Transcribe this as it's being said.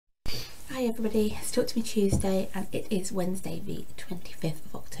Hi everybody, it's Talk to Me Tuesday and it is Wednesday the 25th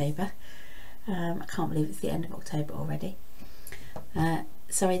of October. I can't believe it's the end of October already.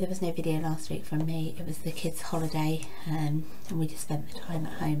 Sorry there was no video last week from me. It was the kids' holiday and we just spent the time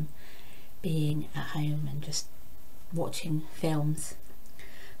at home being at home and just watching films.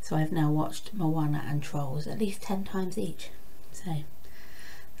 So I've now watched Moana and Trolls at least 10 times each, so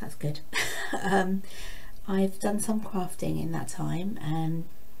that's good. I've done some crafting in that time and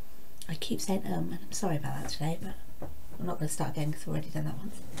I keep saying and I'm sorry about that today, but I'm not going to start again because I've already done that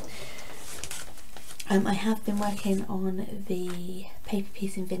once. I have been working on the Paper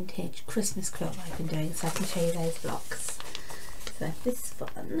Piecing Vintage Christmas quilt that I've been doing, so I can show you those blocks. So this is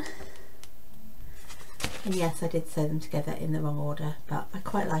fun. And yes, I did sew them together in the wrong order, but I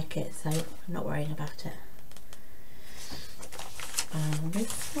quite like it, so I'm not worrying about it.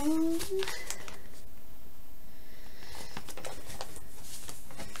 This one.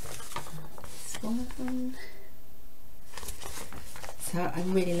 One. So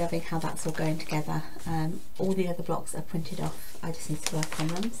I'm really loving how that's all going together. All the other blocks are printed off, I just need to work on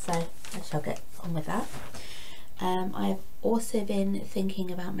them, so I shall get on with that. I've also been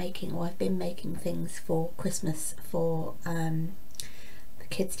thinking about making, or I've been making things for Christmas for the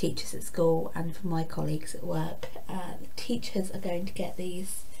kids' teachers at school and for my colleagues at work. The teachers are going to get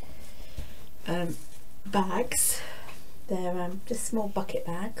these bags. They're just small bucket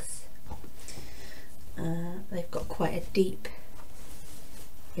bags. They've got quite a deep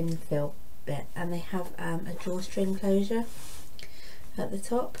infill bit and they have a drawstring closure at the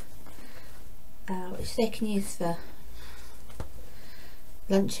top, which they can use for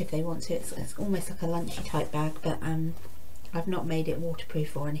lunch if they want to. It's almost like a lunchy type bag, but I've not made it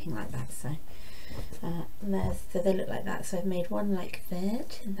waterproof or anything like that, so so they look like that. So I've made one like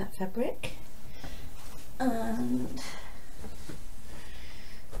that in that fabric, and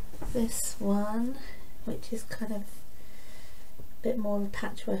this one which is kind of a bit more of a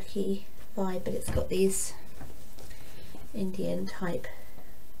patchworky vibe, but it's got these Indian type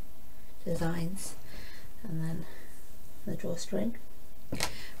designs, and then the drawstring,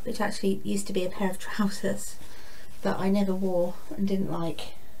 which actually used to be a pair of trousers that I never wore and didn't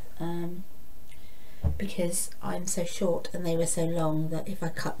like, because I'm so short and they were so long that if I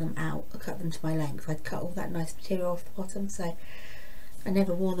cut them out, I cut them to my length, I'd cut all that nice material off the bottom, so I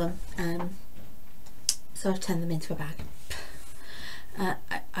never wore them. So I've turned them into a bag.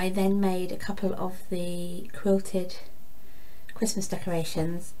 I then made a couple of the quilted Christmas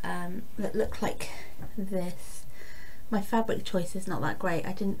decorations that look like this. My fabric choice is not that great.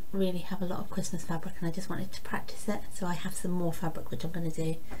 I didn't really have a lot of Christmas fabric and I just wanted to practice it, so I have some more fabric which I'm going to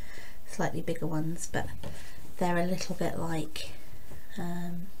do, slightly bigger ones, but they're a little bit like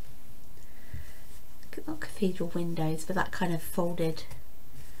not cathedral windows, but that kind of folded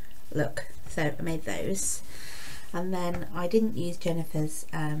look. So I made those, and then I didn't use Jennifer's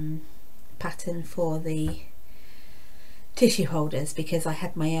pattern for the tissue holders because I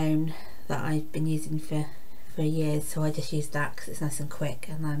had my own that I've been using for years, so I just used that because it's nice and quick,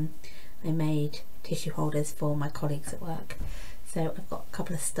 and I made tissue holders for my colleagues at work. So I've got a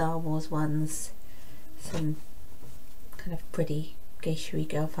couple of Star Wars ones, some kind of pretty geisha-y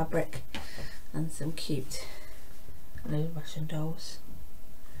girl fabric, and some cute little Russian dolls.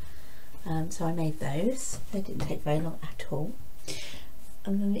 So I made those. They didn't take very long at all.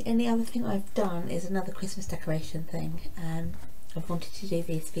 And then the only other thing I've done is another Christmas decoration thing. I've wanted to do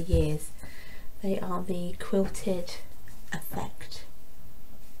these for years. They are the quilted effect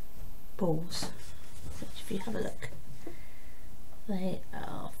balls, which if you have a look, they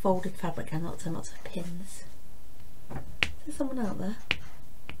are folded fabric and lots of pins. Is there someone out there?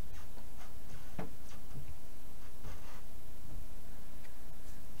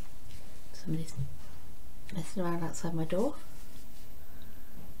 Somebody's messing around outside my door.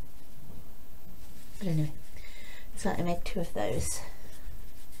 But anyway, so I made 2 of those.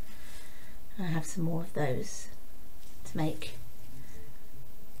 I have some more of those to make.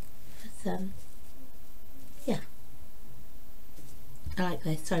 But yeah, I like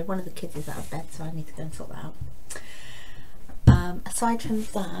those. Sorry, one of the kids is out of bed, so I need to go and sort that out. Aside from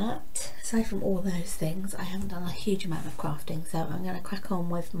that, aside from all those things, I haven't done a huge amount of crafting, so I'm going to crack on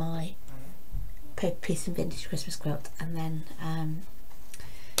with my Paper Piecing Vintage Christmas quilt, and then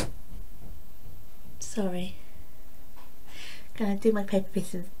sorry, gonna do my Paper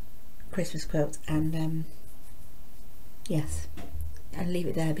Piecing Christmas quilt, and yes, and leave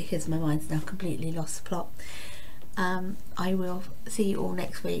it there because my mind's now completely lost the plot. I will see you all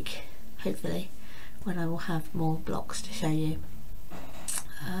next week, hopefully, when I will have more blocks to show you.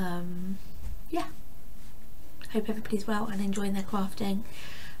 Yeah, hope everybody's well and enjoying their crafting.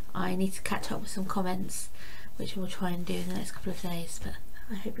 I need to catch up with some comments, which I will try and do in the next couple of days, but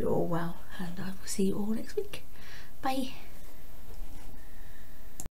I hope you're all well, and I will see you all next week. Bye.